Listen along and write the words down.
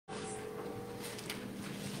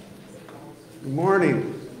Good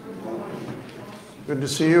morning. Good to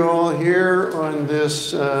see you all here on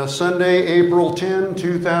this Sunday, April 10,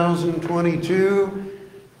 2022,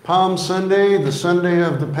 Palm Sunday, the Sunday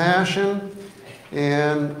of the Passion.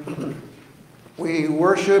 And we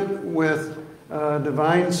worship with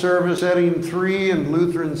Divine Service Heading 3 in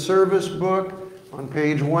Lutheran Service Book on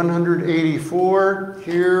page 184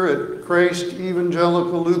 here at Christ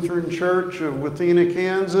Evangelical Lutheran Church of Wathena,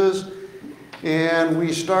 Kansas. And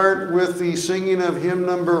we start with the singing of hymn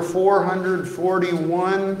number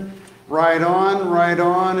 441, Ride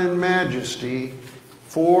On in Majesty,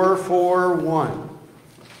 441.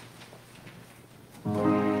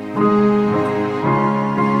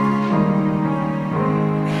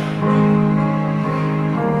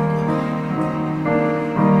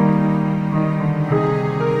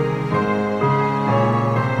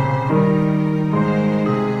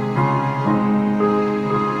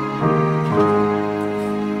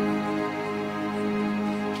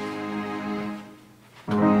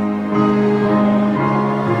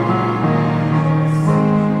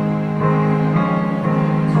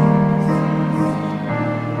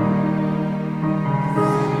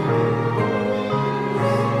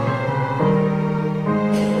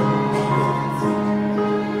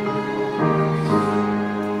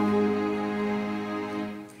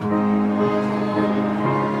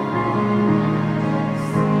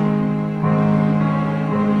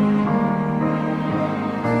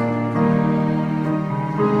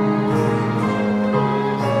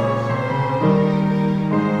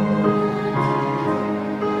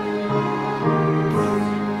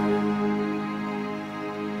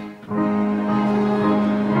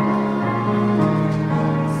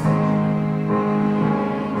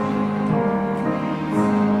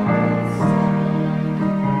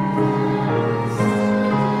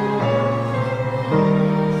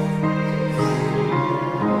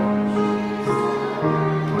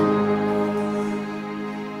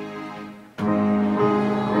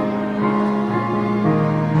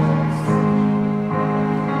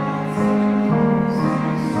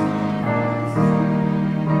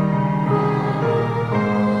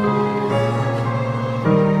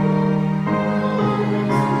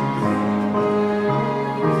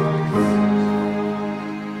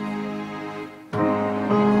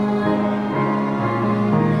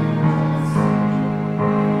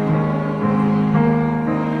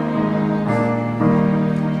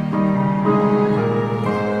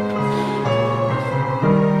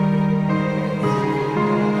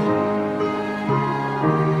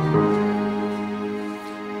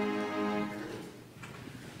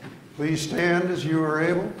 Please stand as you are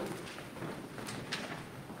able.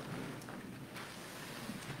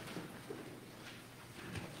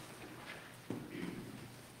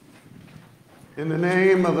 In the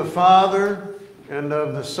name of the Father, and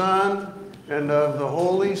of the Son, and of the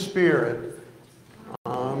Holy Spirit.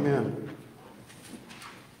 Amen.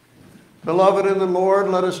 Beloved in the Lord,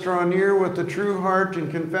 let us draw near with the true heart and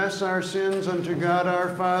confess our sins unto God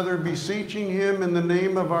our Father, beseeching him in the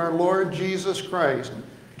name of our Lord Jesus Christ,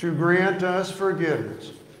 to grant us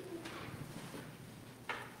forgiveness.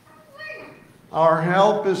 Our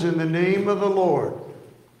help is in the name of the Lord.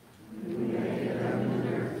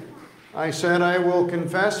 I said, I will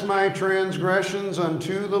confess my transgressions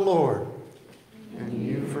unto the Lord, and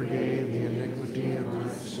you forgave the iniquity of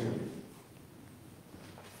my sin.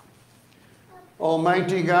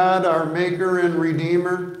 Almighty God, our Maker and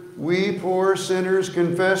Redeemer, we poor sinners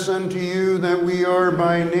confess unto you that we are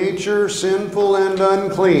by nature sinful and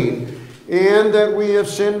unclean, and that we have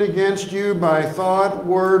sinned against you by thought,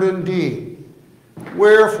 word, and deed.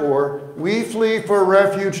 Wherefore, we flee for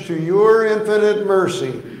refuge to your infinite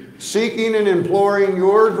mercy, seeking and imploring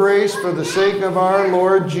your grace for the sake of our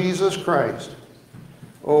Lord Jesus Christ.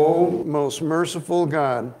 O most merciful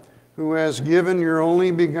God, who has given your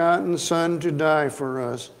only begotten Son to die for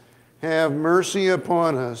us, have mercy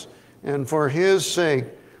upon us, and for his sake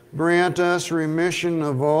grant us remission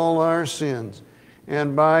of all our sins,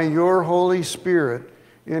 and by your Holy Spirit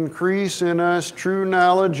increase in us true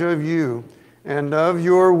knowledge of you and of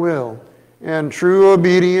your will, and true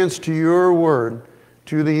obedience to your word,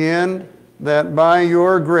 to the end that by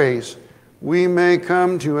your grace we may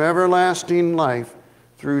come to everlasting life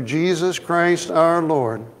through Jesus Christ our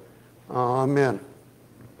Lord. Amen.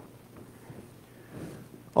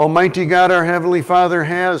 Almighty God, our Heavenly Father,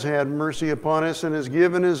 has had mercy upon us and has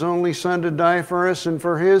given his only Son to die for us, and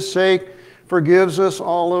for his sake forgives us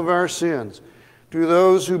all of our sins. To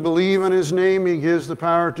those who believe in his name, he gives the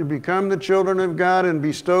power to become the children of God and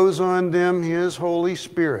bestows on them his Holy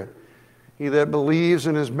Spirit. He that believes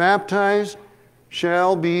and is baptized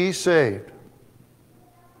shall be saved.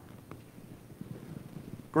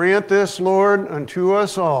 Grant this, Lord, unto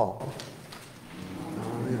us all.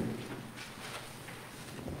 Amen.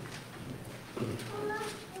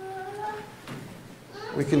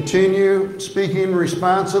 We continue speaking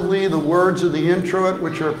responsively the words of the introit,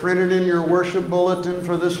 which are printed in your worship bulletin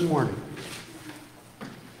for this morning.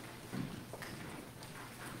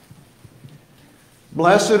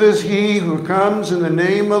 Blessed is he who comes in the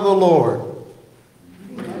name of the Lord.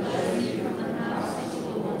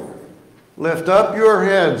 Lift up your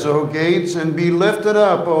heads, O gates, and be lifted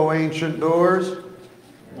up, O ancient doors.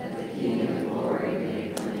 That the King of glory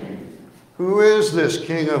may come in. Who is this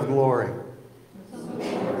King of glory? The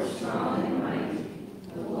Lord strong and mighty,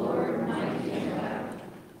 the Lord mighty in battle.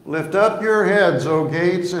 Lift up your heads, O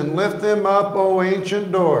gates, and lift them up, O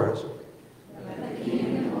ancient doors. That the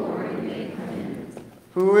King of glory may come in.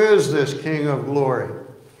 Who is this King of glory?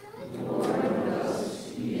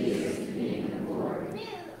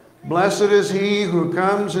 Blessed is he who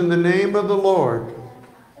comes in the name of the Lord.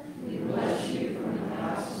 We bless you from the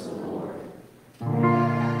house of the Lord. Be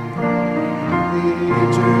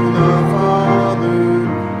to the Father,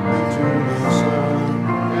 and to the Son,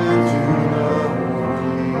 and to the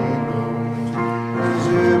Holy Ghost, as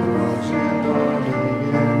it was in the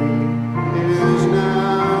beginning, is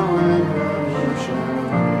now, and ever shall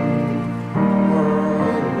be,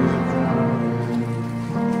 world without end.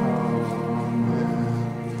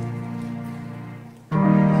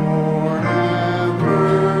 Lord, have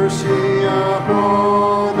mercy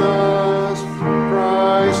upon us.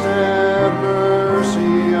 Christ, have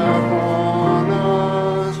mercy upon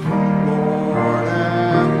us. Lord,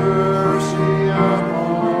 have mercy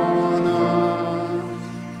upon us.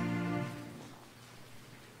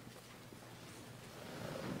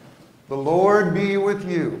 The Lord be with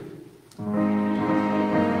you.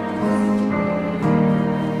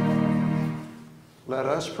 Let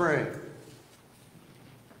us pray.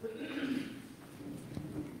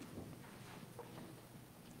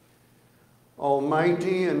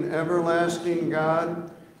 Almighty and everlasting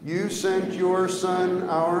God, you sent your Son,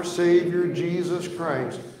 our Savior, Jesus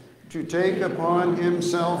Christ, to take upon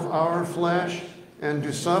himself our flesh and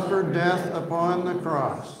to suffer death upon the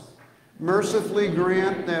cross. Mercifully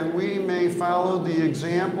grant that we may follow the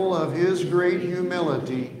example of his great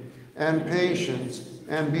humility and patience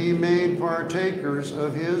and be made partakers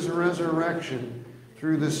of his resurrection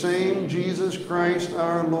through the same Jesus Christ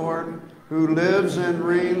our Lord, who lives and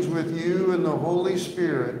reigns with you in the Holy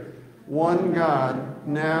Spirit, one God,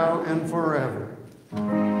 now and forever.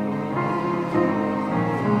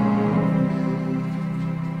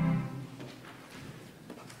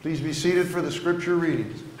 Please be seated for the scripture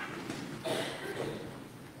readings.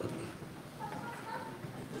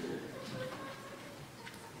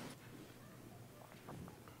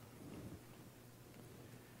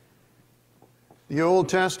 The Old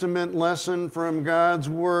Testament lesson from God's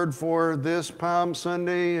Word for this Palm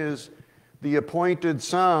Sunday is the appointed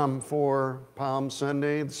psalm for Palm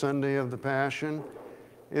Sunday, the Sunday of the Passion.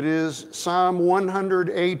 It is Psalm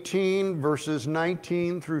 118, verses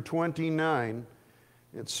 19 through 29.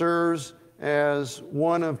 It serves as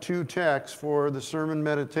one of two texts for the sermon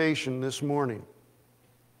meditation this morning.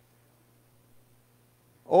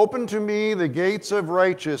 Open to me the gates of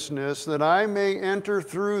righteousness, that I may enter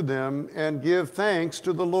through them and give thanks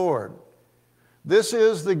to the Lord. This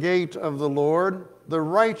is the gate of the Lord, the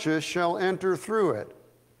righteous shall enter through it.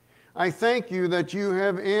 I thank you that you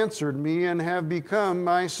have answered me and have become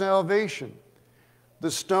my salvation. The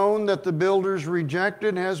stone that the builders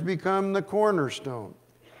rejected has become the cornerstone.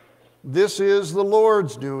 This is the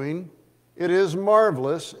Lord's doing. It is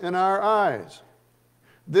marvelous in our eyes.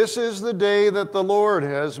 This is the day that the Lord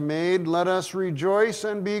has made. Let us rejoice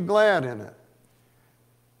and be glad in it.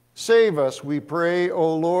 Save us, we pray,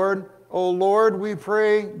 O Lord. O Lord, we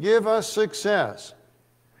pray, give us success.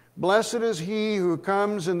 Blessed is he who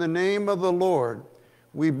comes in the name of the Lord.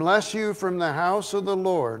 We bless you from the house of the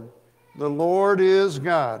Lord. The Lord is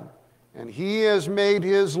God, and he has made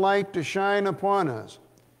his light to shine upon us.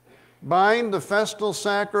 Bind the festal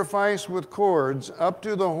sacrifice with cords up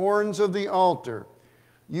to the horns of the altar.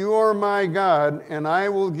 You are my God, and I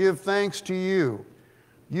will give thanks to you.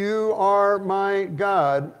 You are my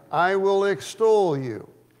God, I will extol you.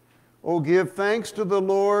 O give thanks to the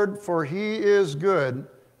Lord, for he is good,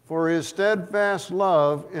 for his steadfast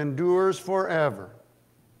love endures forever.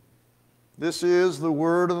 This is the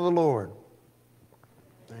word of the Lord.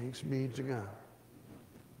 Thanks be to God.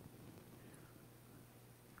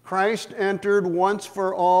 Christ entered once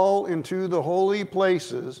for all into the holy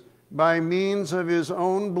places by means of his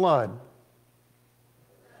own blood.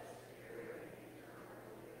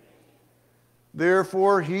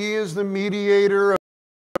 Therefore, he is the mediator of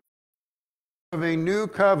of a new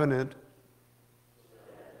covenant,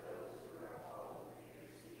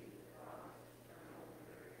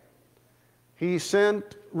 he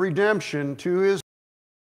sent redemption to his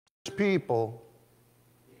people.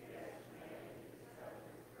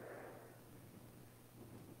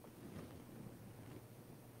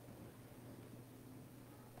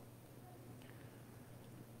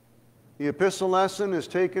 The epistle lesson is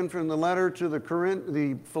taken from the letter to the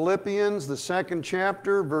Philippians, the 2nd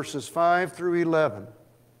chapter, verses 5 through 11.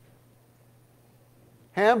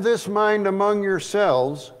 Have this mind among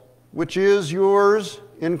yourselves, which is yours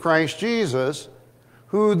in Christ Jesus,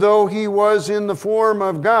 who, though he was in the form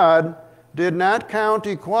of God, did not count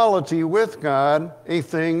equality with God a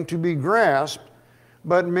thing to be grasped,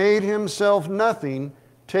 but made himself nothing,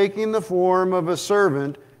 taking the form of a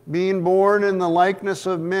servant, being born in the likeness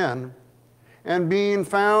of men. And being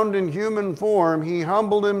found in human form, he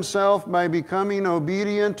humbled himself by becoming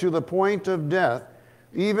obedient to the point of death,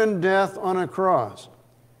 even death on a cross.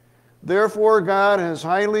 Therefore God has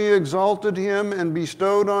highly exalted him and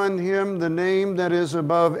bestowed on him the name that is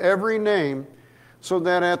above every name, so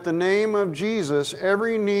that at the name of Jesus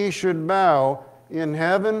every knee should bow in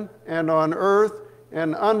heaven and on earth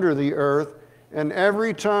and under the earth, and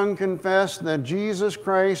every tongue confess that Jesus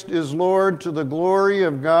Christ is Lord, to the glory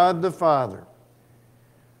of God the Father.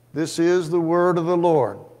 This is the word of the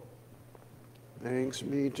Lord. Thanks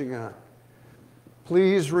be to God.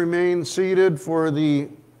 Please remain seated for the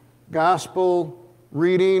gospel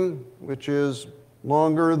reading, which is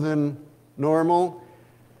longer than normal.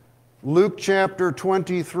 Luke chapter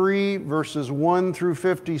 23, verses 1 through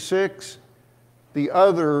 56, the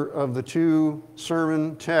other of the two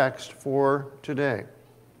sermon texts for today.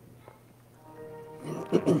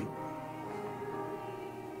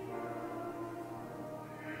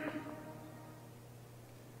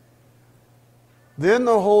 Then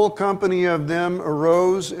the whole company of them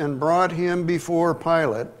arose and brought him before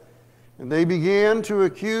Pilate, and they began to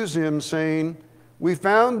accuse him, saying, "We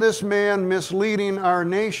found this man misleading our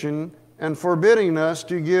nation and forbidding us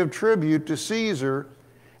to give tribute to Caesar,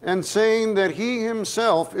 and saying that he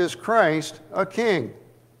himself is Christ, a king."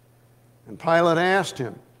 And Pilate asked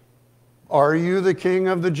him, "Are you the king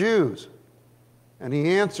of the Jews?" And he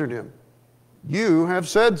answered him, "You have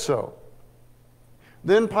said so."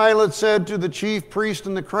 Then Pilate said to the chief priest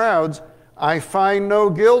and the crowds, "I find no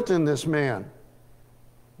guilt in this man."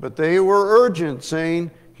 But they were urgent, saying,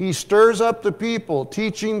 "He stirs up the people,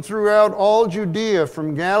 teaching throughout all Judea,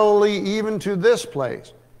 from Galilee even to this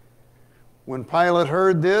place." When Pilate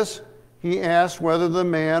heard this, he asked whether the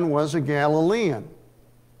man was a Galilean.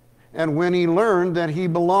 And when he learned that he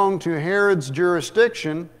belonged to Herod's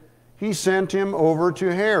jurisdiction, he sent him over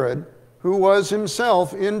to Herod, who was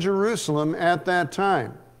himself in Jerusalem at that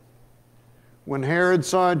time. When Herod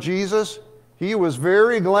saw Jesus, he was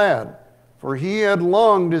very glad, for he had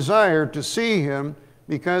long desired to see him,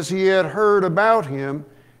 because he had heard about him,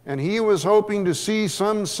 and he was hoping to see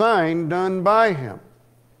some sign done by him.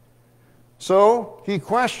 So he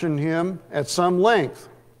questioned him at some length,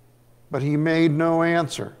 but he made no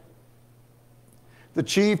answer. The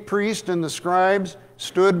chief priest and the scribes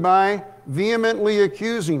stood by, vehemently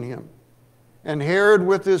accusing him. And Herod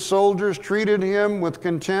with his soldiers treated him with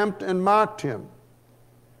contempt and mocked him.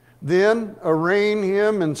 Then, arraying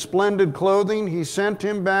him in splendid clothing, he sent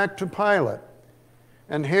him back to Pilate.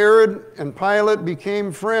 And Herod and Pilate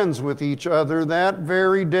became friends with each other that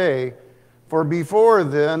very day, for before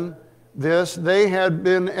this they had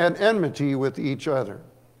been at enmity with each other.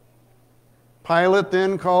 Pilate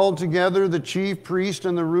then called together the chief priests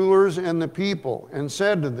and the rulers and the people, and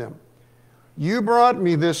said to them, "You brought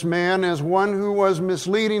me this man as one who was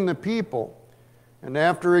misleading the people. And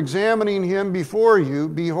after examining him before you,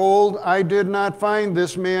 behold, I did not find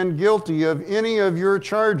this man guilty of any of your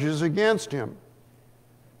charges against him.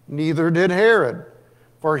 Neither did Herod,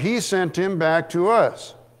 for he sent him back to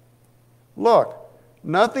us. Look,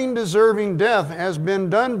 nothing deserving death has been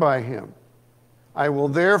done by him. I will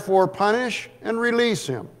therefore punish and release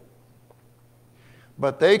him."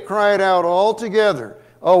 But they cried out all together,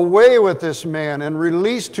 "Away with this man, and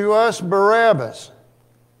release to us Barabbas,"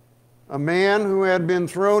 a man who had been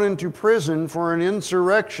thrown into prison for an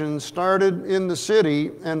insurrection started in the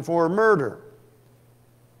city and for murder.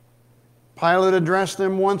 Pilate addressed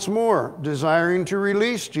them once more, desiring to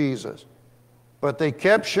release Jesus. But they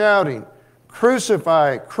kept shouting,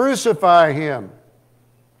 "Crucify, crucify him."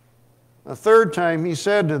 A third time he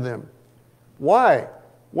said to them, "Why?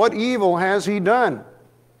 What evil has he done?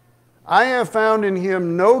 I have found in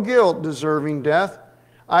him no guilt deserving death.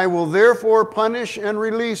 I will therefore punish and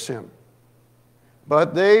release him."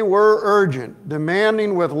 But they were urgent,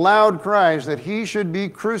 demanding with loud cries that he should be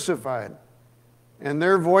crucified, and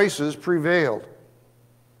their voices prevailed.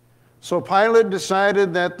 So Pilate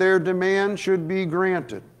decided that their demand should be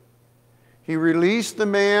granted. He released the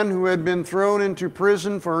man who had been thrown into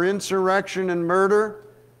prison for insurrection and murder,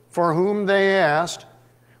 for whom they asked,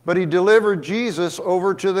 but he delivered Jesus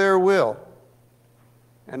over to their will.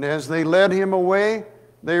 And as they led him away,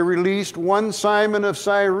 they released one Simon of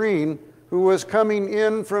Cyrene, who was coming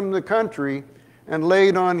in from the country, and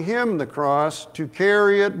laid on him the cross to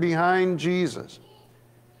carry it behind Jesus.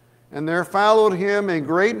 And there followed him a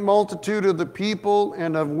great multitude of the people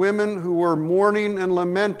and of women who were mourning and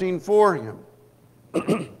lamenting for him.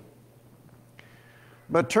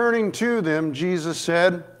 But turning to them, Jesus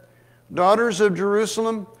said, "Daughters of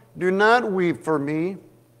Jerusalem, do not weep for me,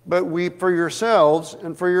 but weep for yourselves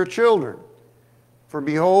and for your children. For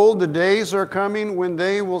behold, the days are coming when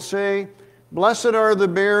they will say, 'Blessed are the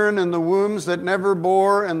barren and the wombs that never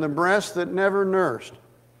bore and the breasts that never nursed.'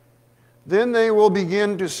 Then they will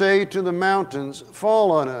begin to say to the mountains,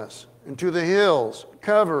 'Fall on us,' and to the hills,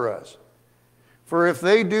 'Cover us.' For if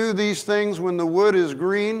they do these things when the wood is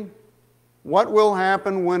green, what will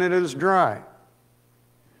happen when it is dry?"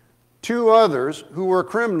 Two others, who were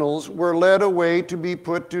criminals, were led away to be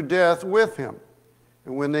put to death with him.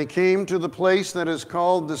 And when they came to the place that is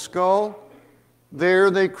called the Skull,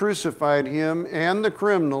 there they crucified him and the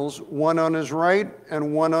criminals, one on his right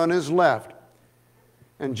and one on his left.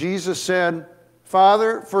 And Jesus said,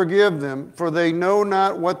 "Father, forgive them, for they know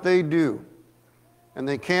not what they do." And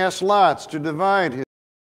they cast lots to divide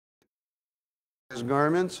his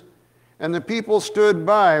garments. And the people stood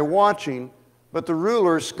by, watching, but the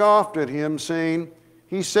rulers scoffed at him, saying,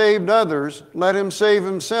 "He saved others, let him save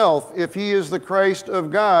himself, if he is the Christ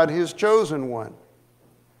of God, his chosen one."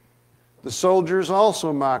 The soldiers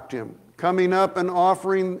also mocked him, coming up and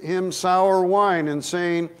offering him sour wine, and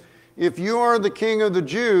saying, "If you are the King of the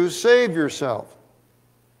Jews, save yourself."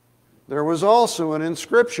 There was also an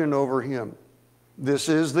inscription over him, "This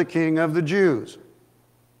is the King of the Jews."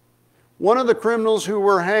 One of the criminals who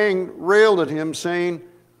were hanged railed at him, saying,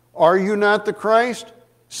 "Are you not the Christ?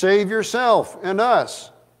 Save yourself and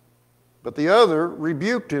us." But the other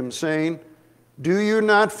rebuked him, saying, "Do you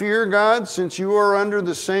not fear God, since you are under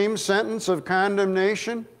the same sentence of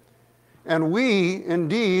condemnation? And we,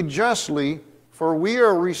 indeed, justly, for we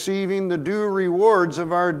are receiving the due rewards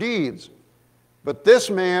of our deeds. But this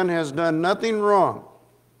man has done nothing wrong."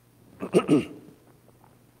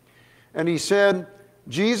 And he said,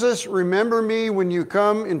 "Jesus, remember me when you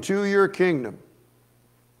come into your kingdom."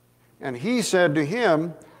 And he said to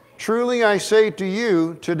him, "Truly I say to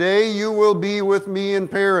you, today you will be with me in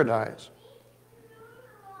paradise."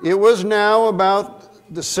 It was now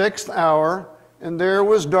about the 6th hour, and there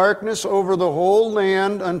was darkness over the whole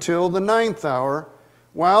land until the 9th hour,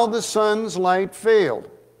 while the sun's light failed.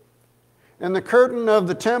 And the curtain of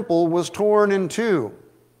the temple was torn in two.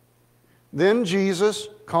 Then Jesus,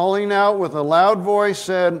 calling out with a loud voice,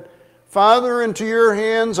 said, "Father, into your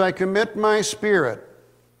hands I commit my spirit."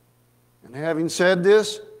 And having said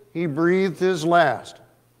this, he breathed his last.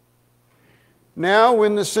 Now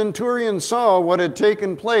when the centurion saw what had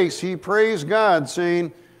taken place, he praised God,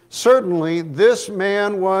 saying, "Certainly this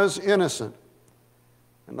man was innocent."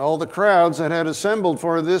 And all the crowds that had assembled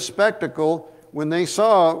for this spectacle, when they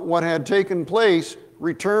saw what had taken place,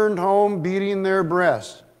 returned home beating their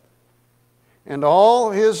breasts. And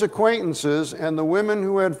all his acquaintances and the women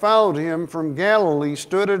who had followed him from Galilee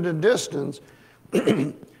stood at a distance,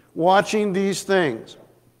 watching these things.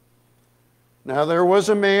 Now there was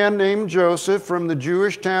a man named Joseph from the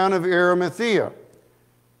Jewish town of Arimathea.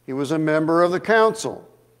 He was a member of the council,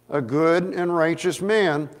 a good and righteous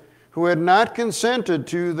man, who had not consented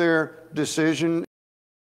to their decision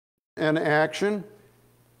and action,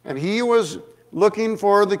 and he was looking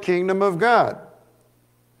for the kingdom of God.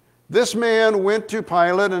 This man went to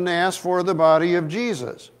Pilate and asked for the body of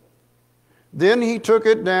Jesus. Then he took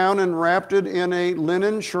it down and wrapped it in a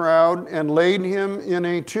linen shroud and laid him in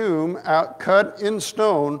a tomb cut in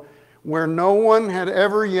stone where no one had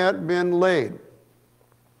ever yet been laid.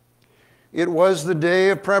 It was the day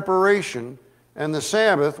of preparation, and the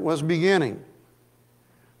Sabbath was beginning.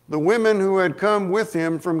 The women who had come with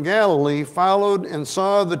him from Galilee followed and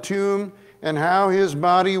saw the tomb and how his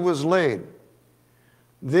body was laid.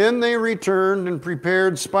 Then they returned and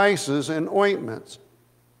prepared spices and ointments.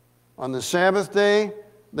 On the Sabbath day,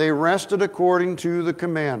 they rested according to the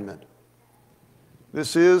commandment.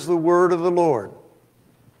 This is the word of the Lord.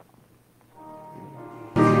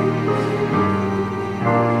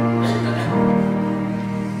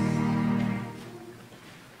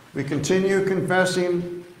 We continue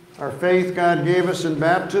confessing our faith God gave us in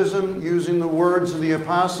baptism using the words of the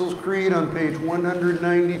Apostles' Creed on page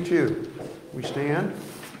 192. We stand.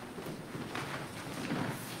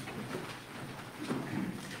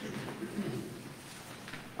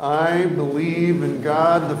 I believe in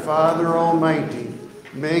God the Father Almighty,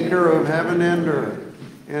 maker of heaven and earth,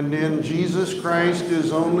 and in Jesus Christ,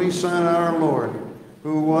 his only Son, our Lord,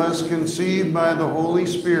 who was conceived by the Holy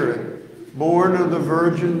Spirit, born of the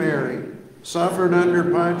Virgin Mary, suffered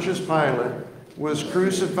under Pontius Pilate, was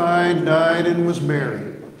crucified, died, and was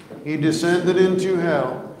buried. He descended into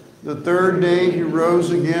hell. The third day he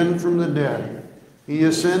rose again from the dead. He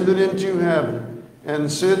ascended into heaven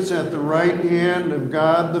and sits at the right hand of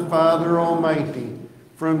God the Father Almighty.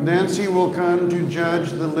 From thence he will come to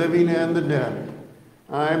judge the living and the dead.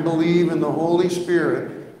 I believe in the Holy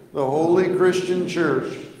Spirit, the holy Christian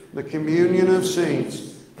church, the communion of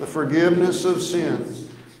saints, the forgiveness of sins,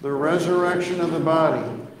 the resurrection of the body,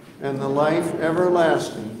 and the life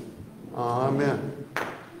everlasting. Amen.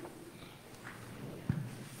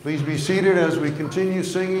 Please be seated as we continue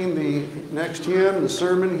singing the next hymn, the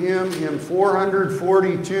sermon hymn, hymn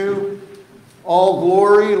 442, All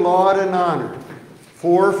Glory, Laud, and Honor,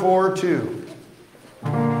 442.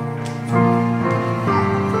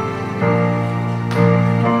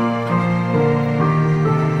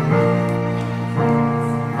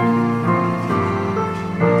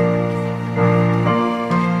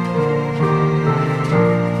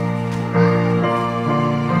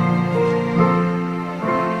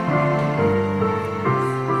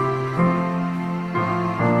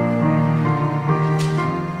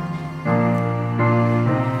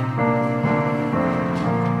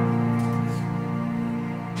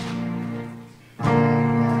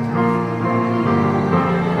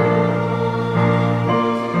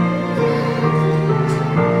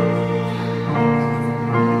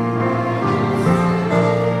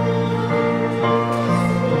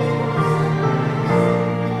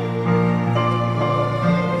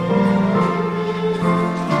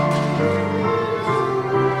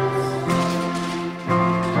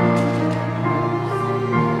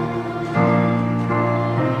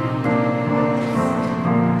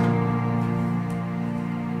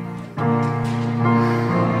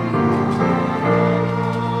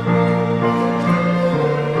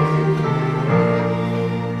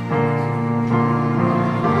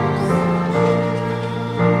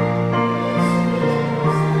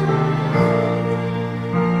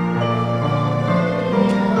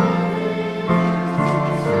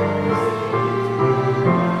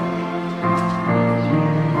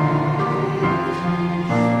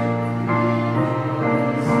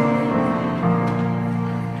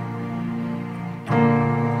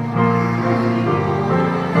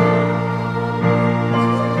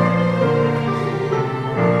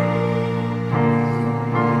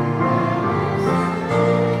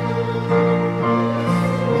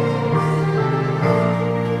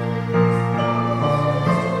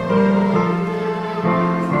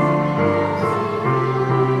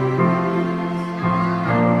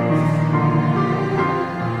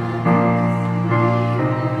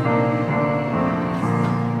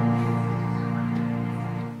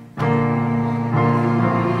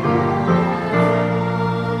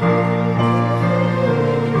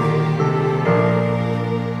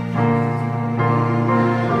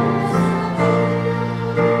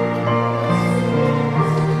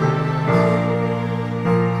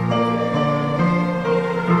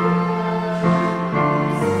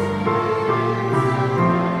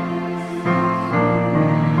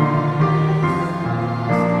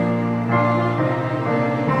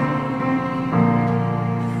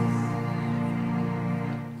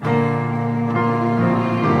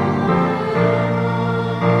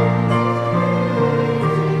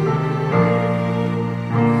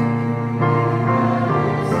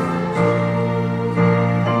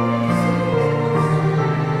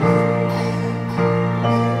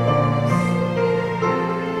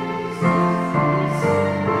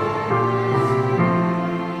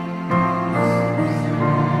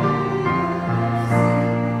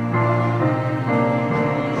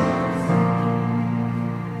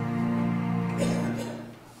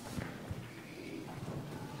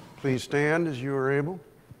 Please stand as you are able.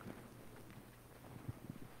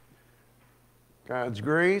 God's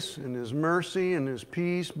grace and his mercy and his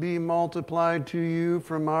peace be multiplied to you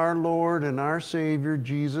from our Lord and our Savior,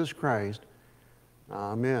 Jesus Christ.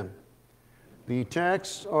 Amen. The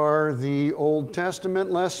texts are the Old Testament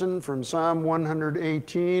lesson from Psalm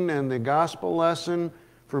 118 and the gospel lesson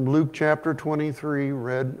from Luke chapter 23,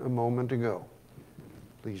 read a moment ago.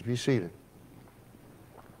 Please be seated.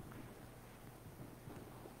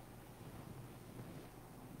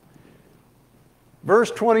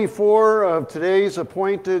 Verse 24 of today's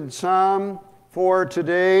appointed psalm for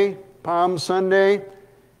today, Palm Sunday,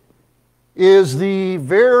 is the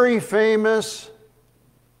very famous,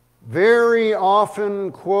 very often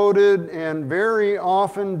quoted, and very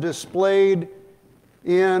often displayed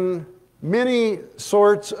in many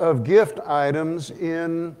sorts of gift items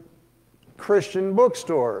in Christian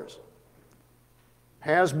bookstores.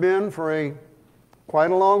 Has been for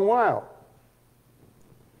quite a long while.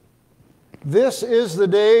 This is the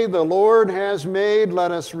day the Lord has made. Let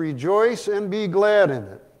us rejoice and be glad in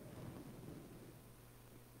it.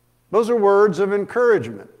 Those are words of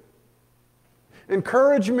encouragement.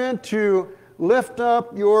 Encouragement to lift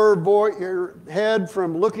up your head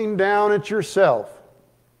from looking down at yourself.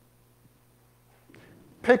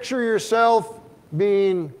 Picture yourself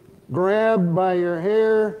being grabbed by your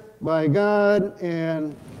hair by God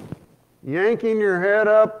and yanking your head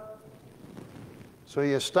up so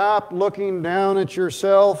you stop looking down at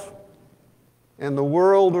yourself and the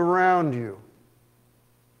world around you,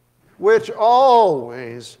 which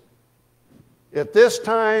always, at this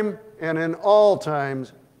time and in all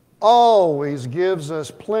times, always gives us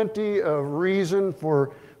plenty of reason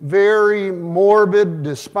for very morbid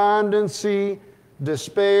despondency,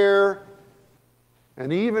 despair,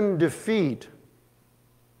 and even defeat,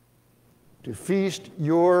 to feast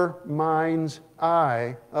your mind's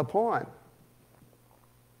eye upon.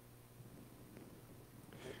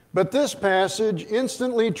 But this passage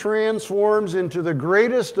instantly transforms into the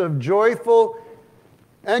greatest of joyful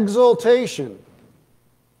exultation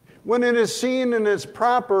when it is seen in its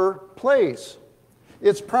proper place,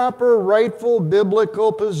 its proper rightful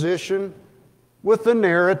biblical position with the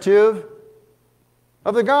narrative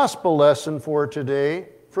of the gospel lesson for today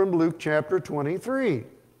from Luke chapter 23.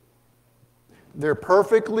 They're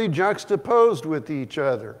perfectly juxtaposed with each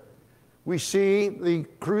other. We see the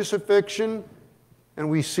crucifixion and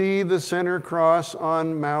we see the center cross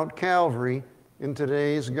on Mount Calvary in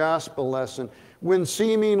today's gospel lesson, when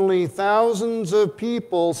seemingly thousands of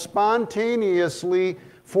people spontaneously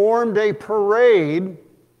formed a parade,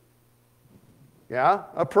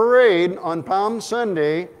 a parade on Palm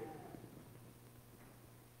Sunday,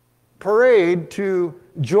 parade to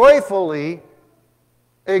joyfully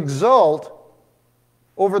exult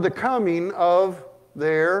over the coming of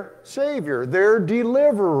their Savior, their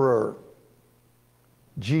deliverer,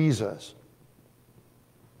 Jesus.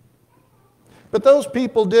 But those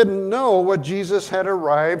people didn't know what Jesus had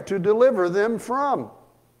arrived to deliver them from.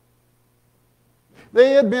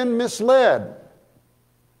 They had been misled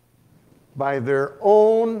by their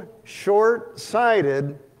own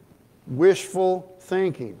short-sighted, wishful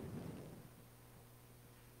thinking.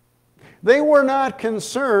 They were not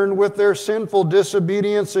concerned with their sinful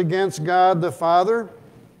disobedience against God the Father.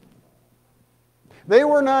 They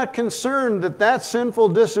were not concerned that that sinful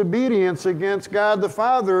disobedience against God the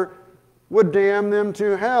Father would damn them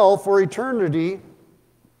to hell for eternity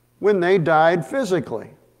when they died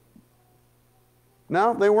physically.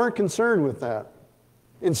 No, they weren't concerned with that.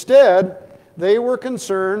 Instead, they were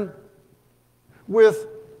concerned with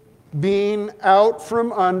being out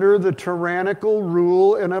from under the tyrannical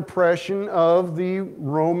rule and oppression of the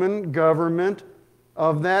Roman government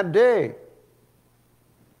of that day,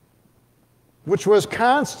 which was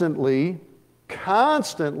constantly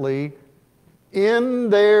in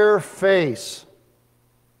their face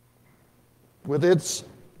with its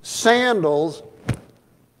sandals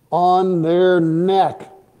on their neck,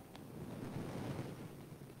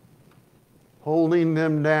 holding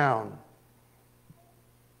them down.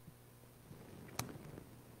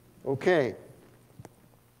 Okay.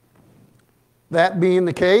 That being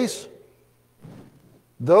the case,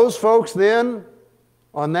 those folks then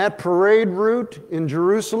on that parade route in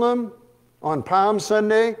Jerusalem on Palm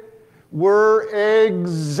Sunday were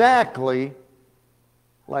exactly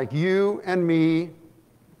like you and me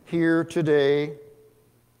here today,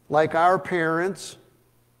 like our parents,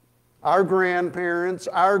 our grandparents,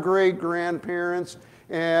 our great-grandparents,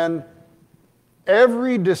 and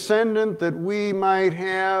every descendant that we might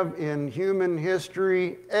have in human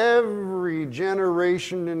history, every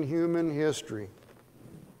generation in human history.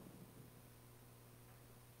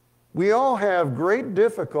 We all have great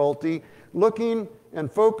difficulty looking and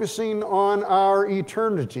focusing on our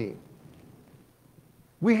eternity.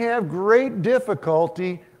 We have great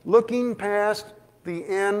difficulty looking past the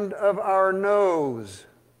end of our nose,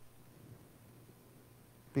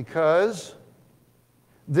 because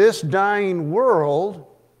this dying world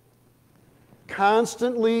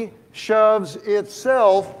constantly shoves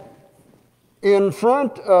itself in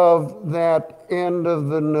front of that end of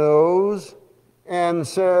the nose and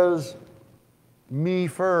says, me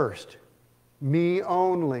first. Me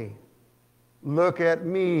only. Look at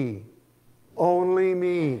me. Only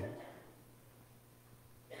me.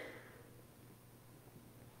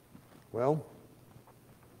 Well,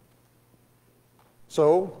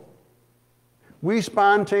 so we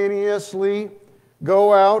spontaneously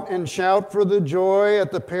go out and shout for the joy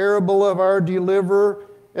at the parable of our deliverer,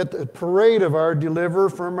 at the parade of our deliverer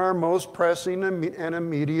from our most pressing and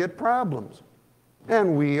immediate problems.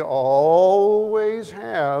 And we always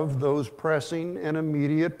have those pressing and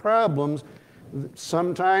immediate problems.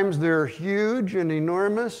 Sometimes they're huge and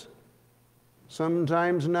enormous,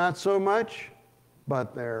 sometimes not so much,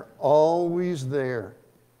 but they're always there.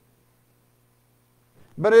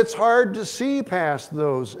 But it's hard to see past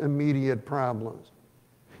those immediate problems.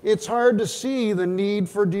 It's hard to see the need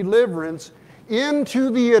for deliverance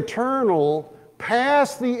into the eternal,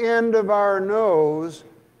 past the end of our nose,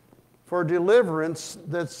 for deliverance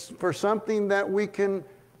that's for something that we can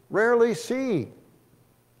rarely see,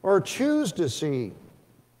 or choose to see,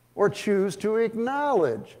 or choose to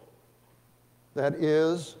acknowledge. That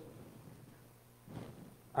is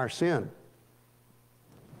our sin,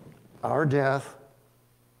 our death,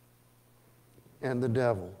 and the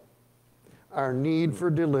devil. Our need for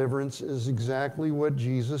deliverance is exactly what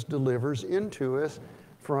Jesus delivers into us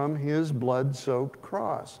from his blood-soaked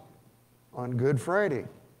cross on Good Friday.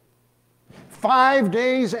 5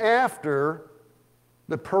 days after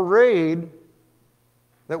the parade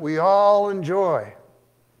that we all enjoy.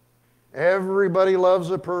 Everybody loves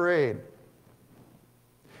a parade.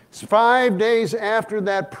 It's 5 days after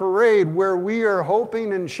that parade where we are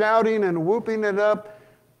hoping and shouting and whooping it up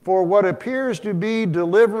for what appears to be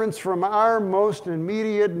deliverance from our most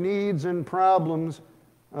immediate needs and problems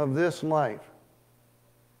of this life.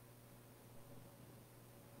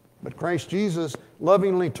 But Christ Jesus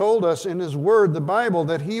lovingly told us in his word, the Bible,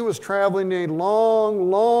 that he was traveling a long,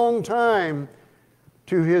 long time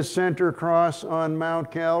to his center cross on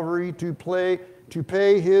Mount Calvary to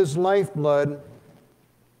pay his lifeblood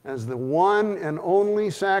as the one and only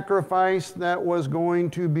sacrifice that was going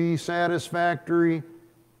to be satisfactory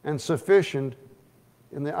and sufficient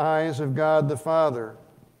in the eyes of God the Father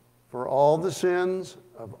for all the sins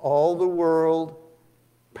of all the world,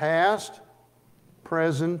 past,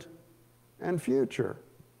 present, and future.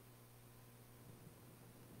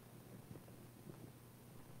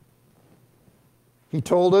 He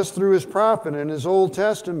told us through his prophet in his Old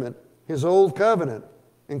Testament, his Old Covenant,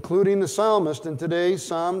 including the psalmist in today's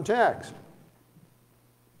psalm text.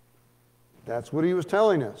 That's what he was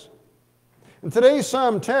telling us. And today's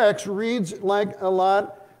psalm text reads like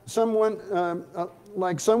someone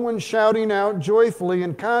shouting out joyfully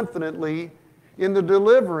and confidently in the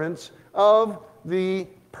deliverance of the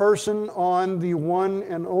person on the one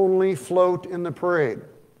and only float in the parade.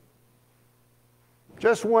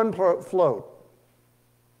 Just one float.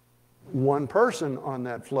 One person on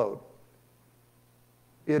that float.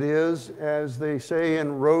 It is, as they say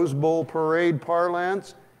in Rose Bowl parade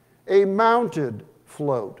parlance, a mounted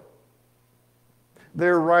float.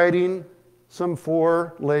 They're riding some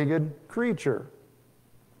four-legged creature.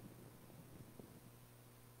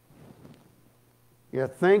 You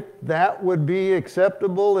think that would be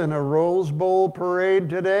acceptable in a Rose Bowl parade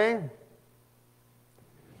today?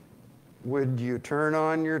 Would you turn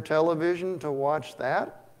on your television to watch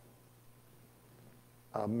that?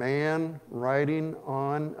 A man riding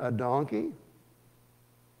on a donkey?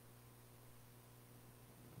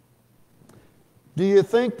 Do you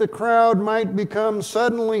think the crowd might become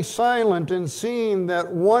suddenly silent in seeing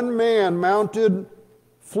that one man mounted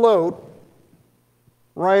float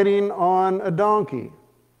riding on a donkey?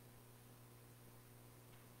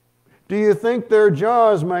 Do you think their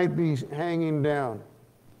jaws might be hanging down?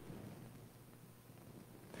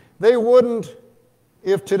 They wouldn't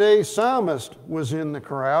if today's psalmist was in the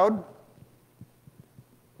crowd.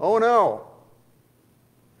 Oh no.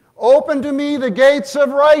 Open to me the gates of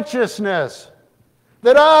righteousness,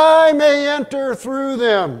 that I may enter through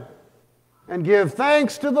them and give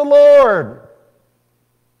thanks to the Lord.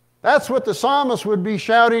 That's what the psalmist would be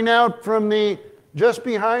shouting out from just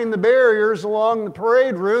behind the barriers along the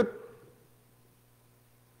parade route.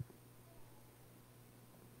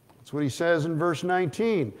 That's what he says in verse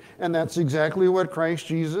 19. And that's exactly what Christ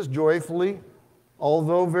Jesus joyfully,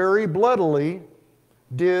 although very bloodily,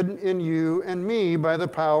 did in you and me by the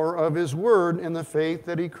power of his word and the faith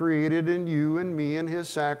that he created in you and me in his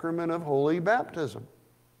sacrament of holy baptism.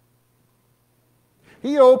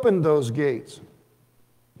 He opened those gates.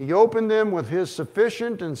 He opened them with his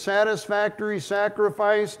sufficient and satisfactory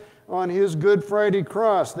sacrifice on his Good Friday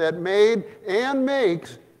cross that made and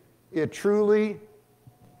makes it truly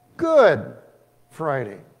Good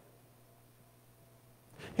Friday.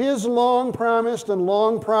 His long promised and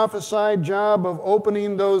long prophesied job of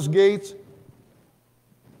opening those gates,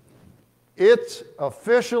 it's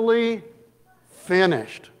officially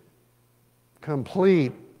finished,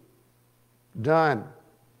 complete, done.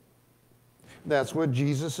 That's what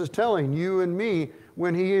Jesus is telling you and me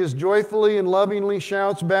when he is joyfully and lovingly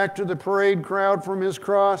shouts back to the parade crowd from his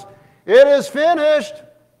cross, "It is finished!"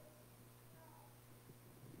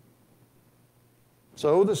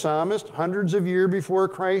 So the psalmist, hundreds of years before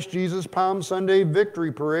Christ Jesus' Palm Sunday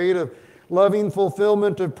victory parade of loving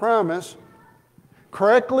fulfillment of promise,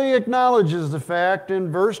 correctly acknowledges the fact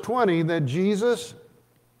in verse 20 that Jesus,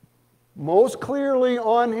 most clearly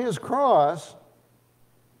on his cross,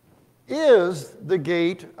 is the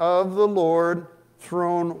gate of the Lord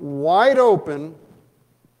thrown wide open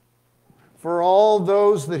for all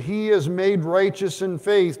those that he has made righteous in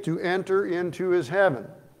faith to enter into his heaven.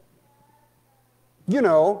 You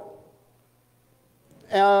know,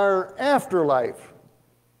 our afterlife.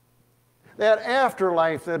 That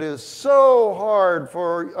afterlife that is so hard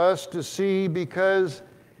for us to see because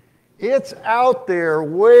it's out there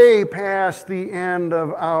way past the end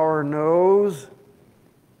of our nose,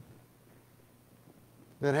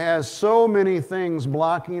 that has so many things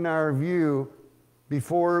blocking our view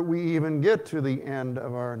before we even get to the end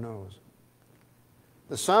of our nose.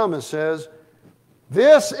 The psalmist says,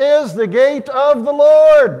 "This is the gate of the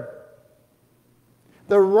Lord.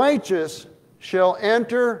 The righteous shall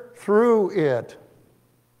enter through it."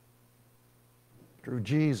 Through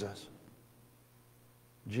Jesus.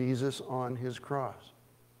 Jesus on his cross.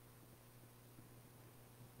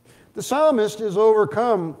 The psalmist is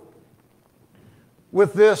overcome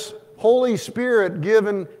with this Holy Spirit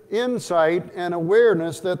given insight and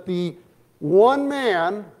awareness that the one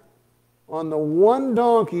man on the one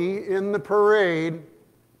donkey in the parade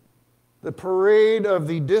of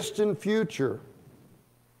the distant future,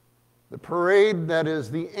 the parade that is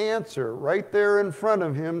the answer right there in front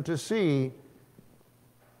of him to see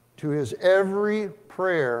to his every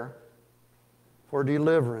prayer for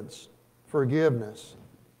deliverance, forgiveness,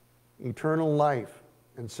 eternal life,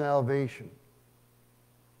 and salvation.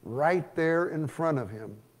 Right there in front of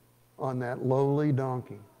him on that lowly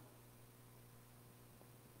donkey.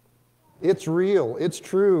 It's real, it's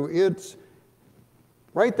true, it's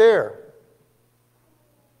right there.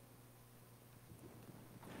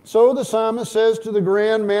 So the psalmist says to the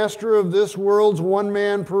grand master of this world's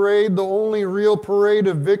one-man parade, the only real parade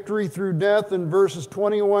of victory through death, in verses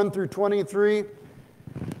 21 through 23,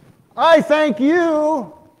 I thank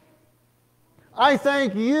you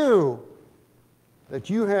that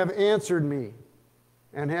you have answered me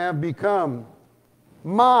and have become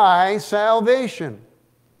my salvation.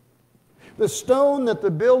 The stone that the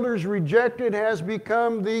builders rejected has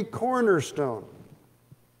become the cornerstone.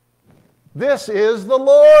 This is the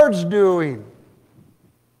Lord's doing.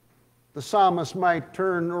 The psalmist might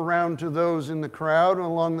turn around to those in the crowd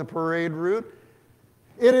along the parade route.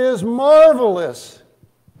 It is marvelous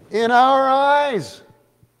in our eyes.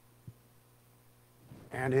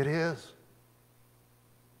 And it is.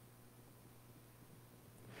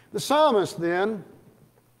 The psalmist then,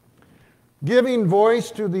 giving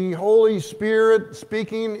voice to the Holy Spirit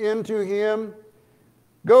speaking into him,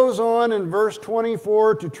 goes on in verse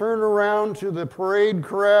 24 to turn around to the parade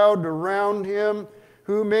crowd around him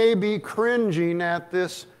who may be cringing at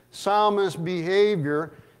this psalmist's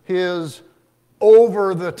behavior, his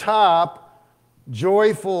over-the-top,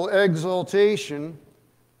 joyful exultation.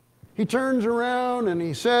 He turns around and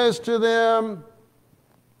he says to them,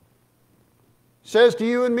 says to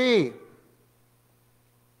you and me,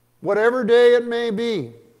 whatever day it may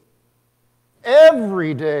be,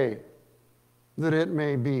 every day that it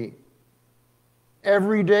may be,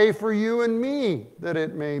 every day for you and me that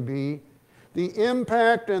it may be, the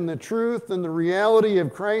impact and the truth and the reality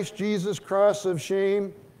of Christ Jesus' cross of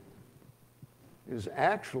shame is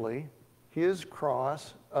actually his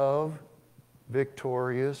cross of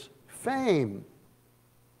victorious fame,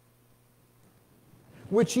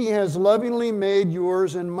 which he has lovingly made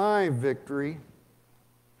yours and my victory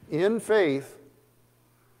in faith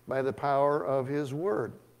by the power of his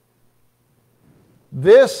word.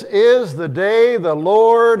 This is the day the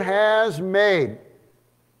Lord has made.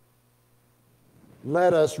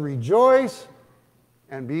 Let us rejoice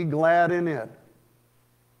and be glad in it.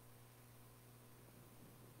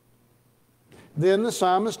 Then the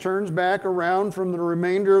psalmist turns back around from the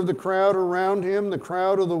remainder of the crowd around him, the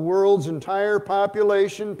crowd of the world's entire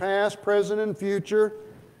population, past, present, and future,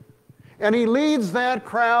 and he leads that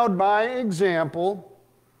crowd by example,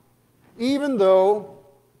 even though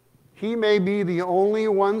he may be the only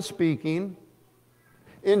one speaking,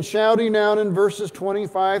 in shouting out in verses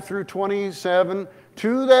 25 through 27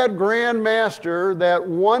 to that Grand Master, that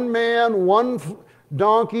one man, one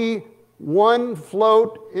donkey, one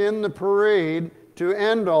float in the parade to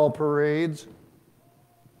end all parades.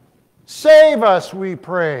 Save us, we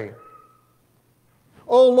pray.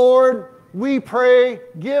 O Lord, we pray,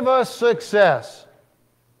 give us success.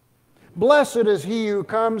 Blessed is he who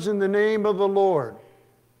comes in the name of the Lord.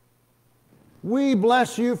 We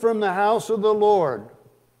bless you from the house of the Lord.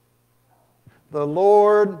 The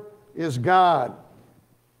Lord is God,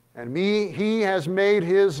 and he has made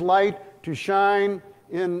his light to shine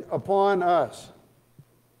upon us.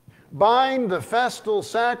 Bind the festal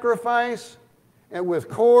sacrifice and with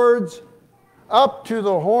cords up to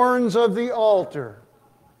the horns of the altar.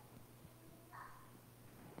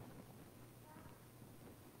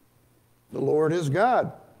 The Lord is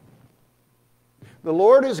God. The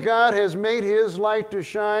Lord is God has made his light to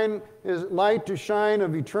shine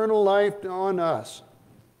of eternal life on us.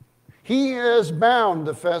 He has bound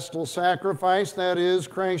the festal sacrifice, that is,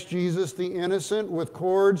 Christ Jesus the innocent, with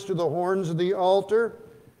cords to the horns of the altar.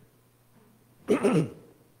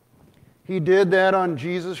 He did that on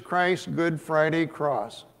Jesus Christ's Good Friday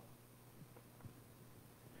cross.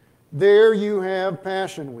 There you have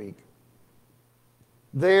Passion Week.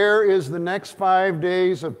 There is the next 5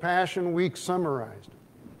 days of Passion Week summarized.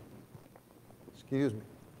 Excuse me.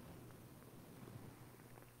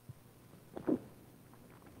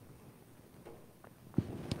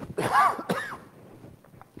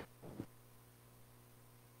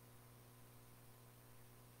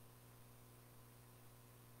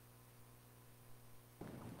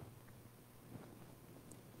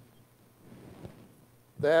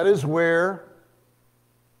 That is where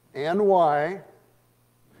and why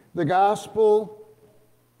the gospel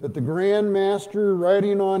that the Grand Master,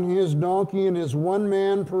 riding on his donkey in his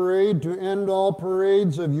one-man parade to end all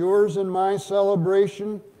parades of yours and my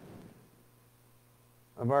celebration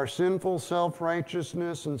of our sinful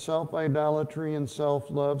self-righteousness and self-idolatry and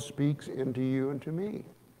self-love, speaks into you and to me.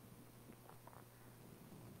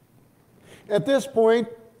 At this point,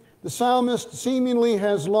 the psalmist seemingly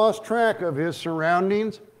has lost track of his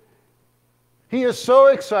surroundings. He is so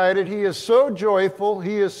excited, he is so joyful,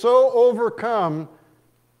 he is so overcome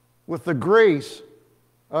with the grace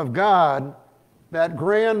of God, that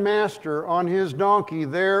Grand Master on his donkey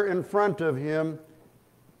there in front of him,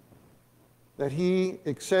 that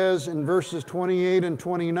it says in verses 28 and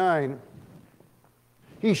 29,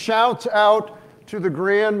 he shouts out to the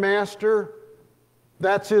Grand Master.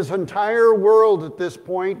 That's his entire world at this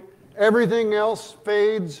point. Everything else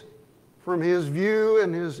fades from his view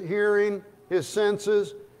and his hearing, his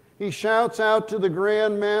senses. He shouts out to the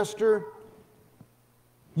Grand Master,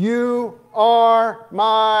 "You are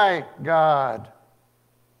my God,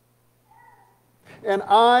 and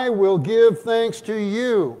I will give thanks to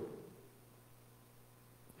you.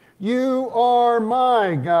 You are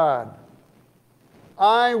my God.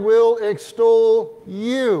 I will extol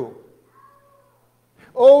you.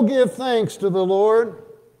 Oh, give thanks to the Lord,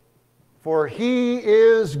 for he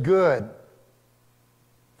is good,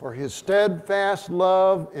 for his steadfast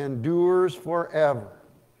love endures forever."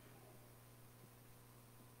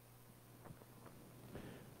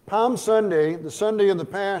 Palm Sunday, the Sunday of the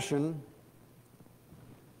Passion,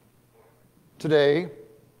 today,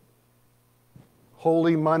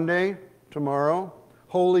 Holy Monday, tomorrow,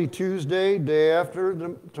 Holy Tuesday, day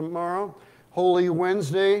after tomorrow, Holy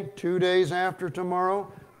Wednesday, 2 days after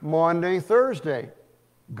tomorrow, Maundy, Thursday,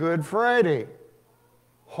 Good Friday,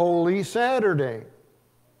 Holy Saturday,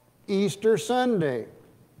 Easter Sunday,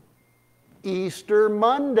 Easter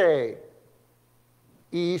Monday,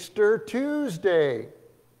 Easter Tuesday,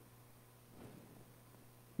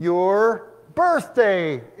 your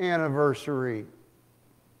birthday anniversary,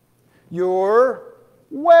 your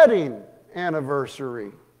wedding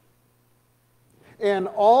anniversary, and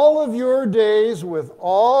all of your days with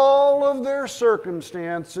all of their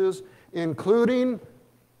circumstances, including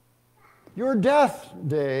your death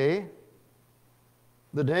day,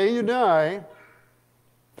 the day you die,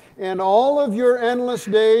 and all of your endless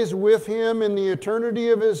days with him in the eternity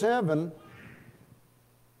of his heaven,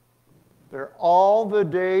 they're all the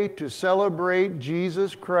day to celebrate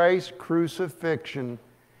Jesus Christ's crucifixion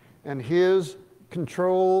and his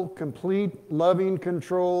control, complete loving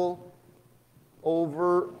control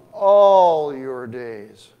over all your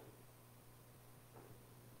days,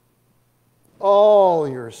 all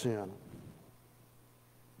your sin,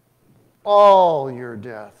 all your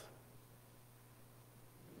death,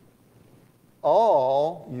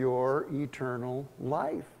 all your eternal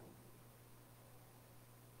life.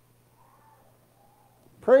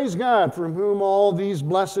 Praise God, from whom all these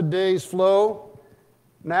blessed days flow,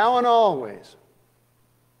 now and always.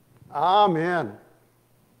 Amen.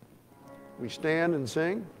 We stand and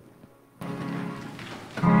sing.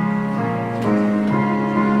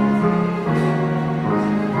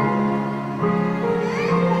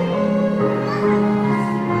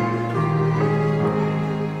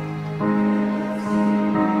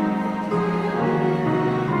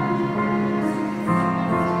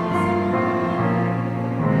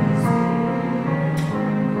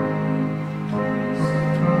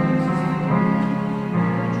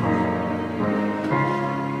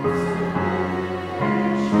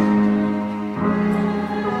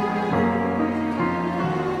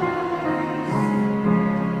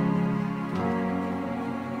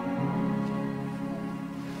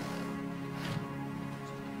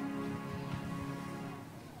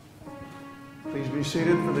 Please be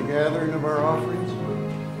seated for the gathering of our offerings.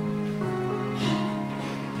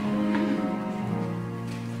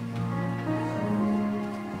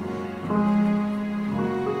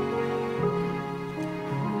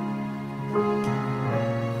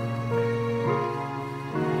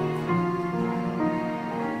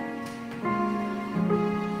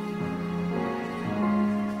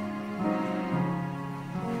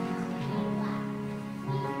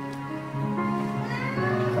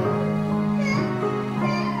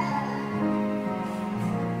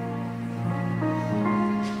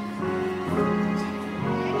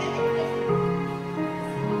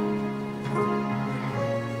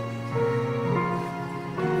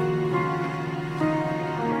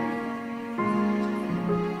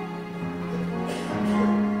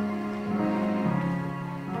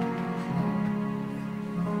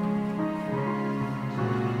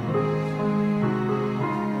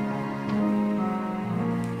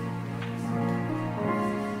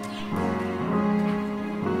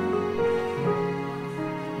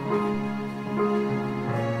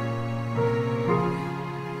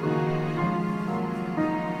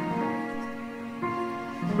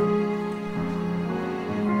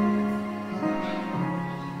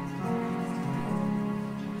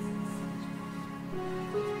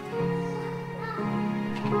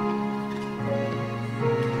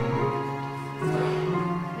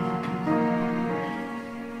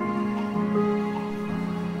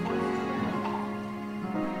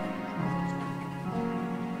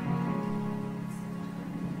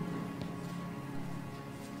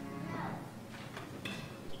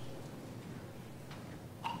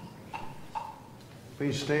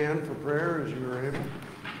 Please stand for prayer as you are able.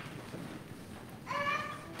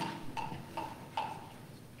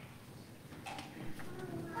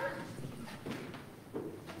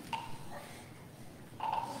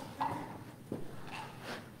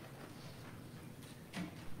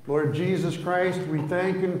 Lord Jesus Christ, we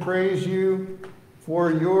thank and praise you for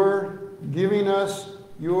your giving us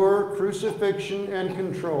your crucifixion and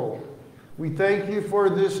control. We thank you for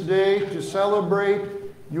this day to celebrate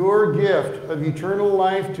your gift of eternal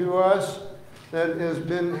life to us that has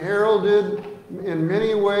been heralded in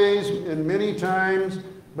many ways and many times,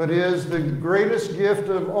 but is the greatest gift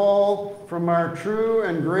of all from our true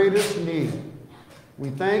and greatest need. We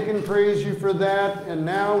thank and praise you for that, and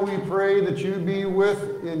now we pray that you be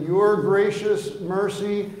with, in your gracious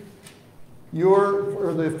mercy,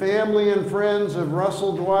 for the family and friends of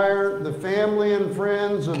Russell Dwyer, the family and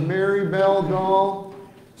friends of Mary Bell Dahl,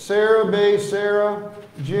 Sarah Bay Sarah,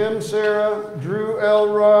 Jim Sarah, Drew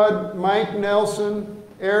Elrod, Mike Nelson,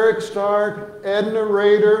 Eric Stark, Edna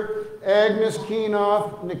Rader, Agnes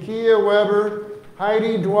Keenoff, Nakia Weber,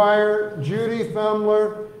 Heidi Dwyer, Judy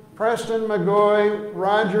Thumler, Preston McGoy,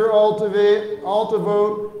 Roger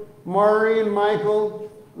Altavote, Maureen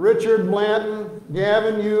Michael, Richard Blanton,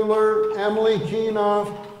 Gavin Euler, Emily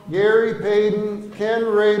Keenoff, Gary Payton, Ken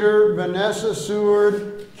Rader, Vanessa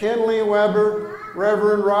Seward, Kenley Weber,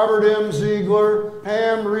 Reverend Robert M. Ziegler,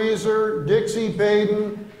 Pam Reeser, Dixie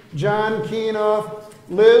Payton, John Keenoff,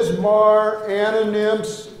 Liz Barr, Anna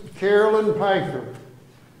Nimps, Carolyn Piker.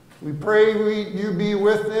 We pray you be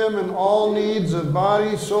with them in all needs of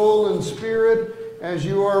body, soul, and spirit as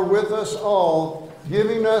you are with us all,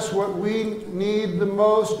 giving us what we need the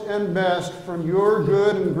most and best from your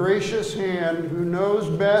good and gracious hand, who knows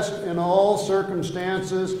best in all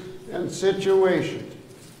circumstances and situations.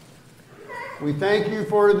 We thank you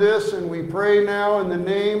for this, and we pray now in the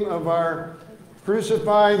name of our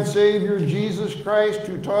crucified Savior, Jesus Christ,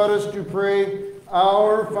 who taught us to pray,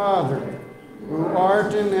 Our Father, who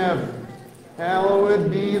art in heaven,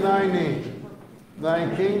 hallowed be thy name.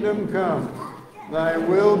 Thy kingdom come, thy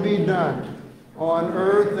will be done, on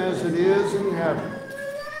earth as it is in heaven.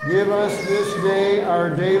 Give us this day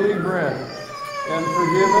our daily bread, and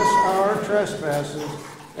forgive us our trespasses,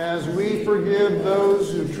 as we forgive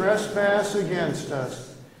those who trespass against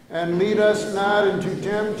us. And lead us not into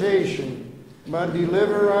temptation, but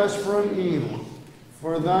deliver us from evil.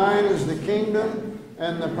 For thine is the kingdom,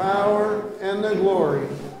 and the power, and the glory,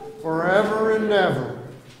 forever and ever.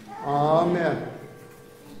 Amen.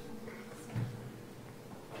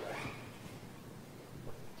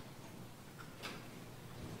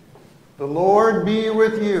 The Lord be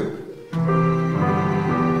with you.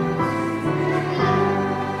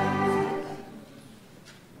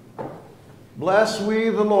 Bless we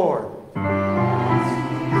the Lord.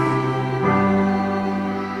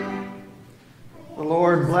 The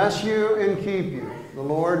Lord bless you and keep you. The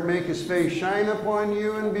Lord make his face shine upon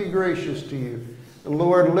you and be gracious to you. The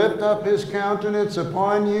Lord lift up his countenance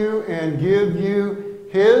upon you and give you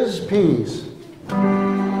his peace.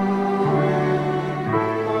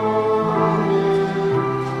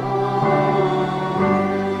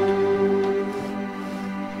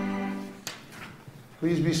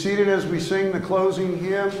 Please be seated as we sing the closing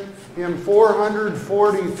hymn, hymn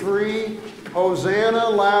 443, Hosanna,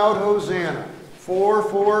 Loud Hosanna,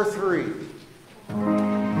 443.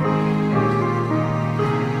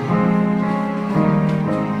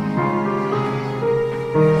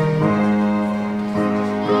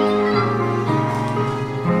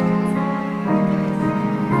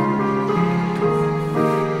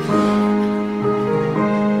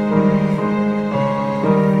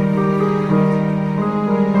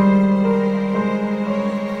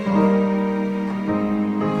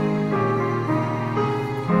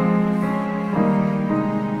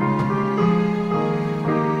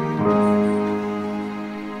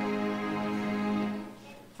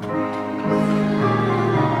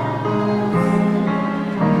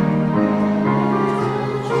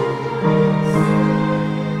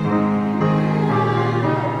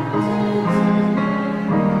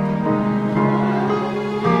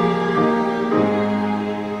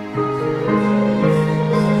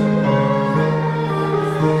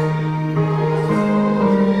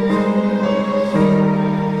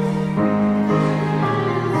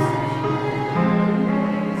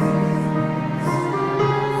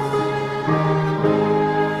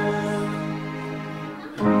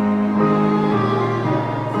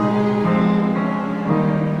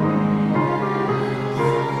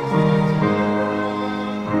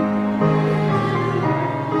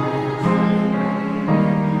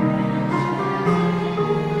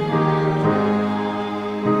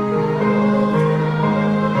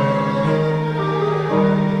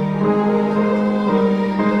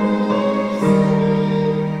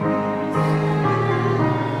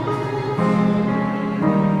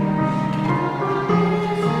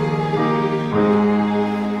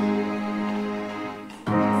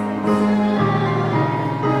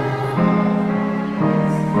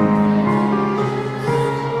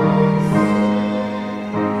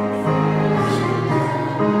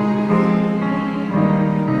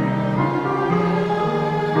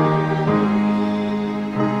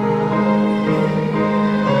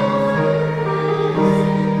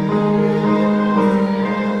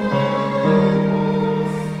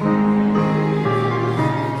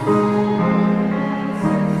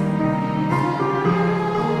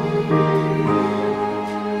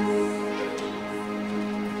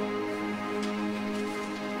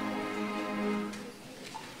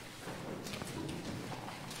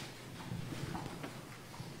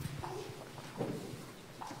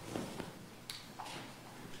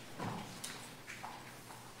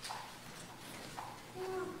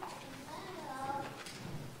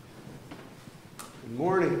 Good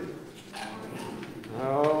morning.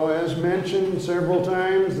 As mentioned several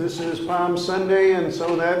times, this is Palm Sunday, and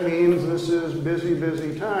so that means this is busy,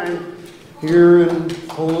 busy time here in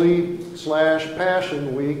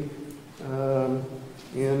Holy/Passion Week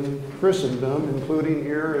in Christendom, including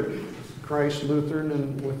here at Christ Lutheran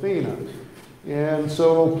and Wathena. And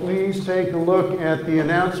so please take a look at the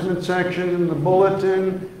announcement section in the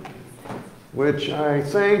bulletin, which I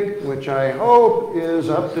hope is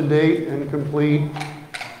up to date and complete.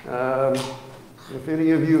 If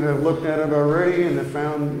any of you have looked at it already and have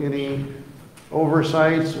found any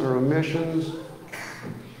oversights or omissions,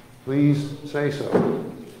 please say so.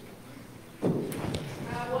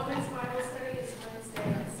 Women's Bible study is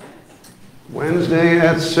Wednesday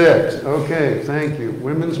at 6. Okay, thank you.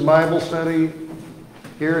 Women's Bible study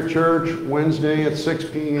here at church, Wednesday at 6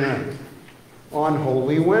 p.m. on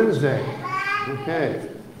Holy Wednesday. Okay.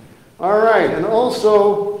 All right, and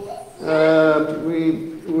also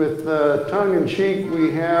with tongue-in-cheek,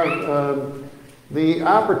 we have the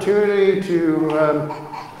opportunity to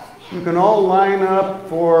You can all line up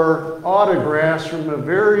for autographs from a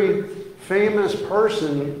very famous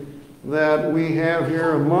person that we have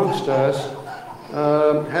here amongst us,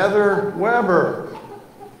 Heather Weber.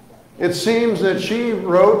 It seems that she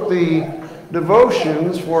wrote the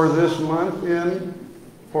devotions for this month in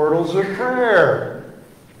Portals of Prayer.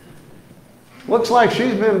 Looks like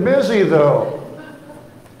she's been busy though.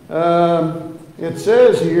 It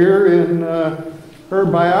says here in her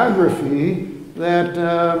biography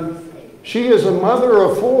that she is a mother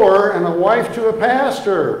of 4 and a wife to a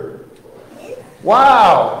pastor.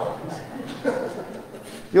 Wow!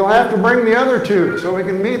 You'll have to bring the other 2 so we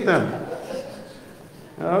can meet them.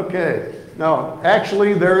 Okay. No,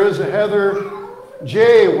 actually there is a Heather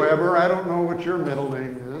J. Weber. I don't know what your middle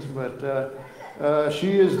name is, but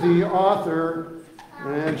she is the author,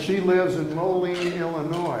 and she lives in Moline,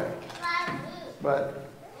 Illinois. But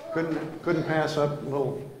couldn't pass up a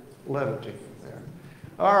little levity there.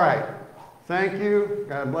 All right. Thank you.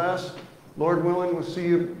 God bless. Lord willing, we'll see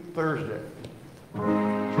you Thursday.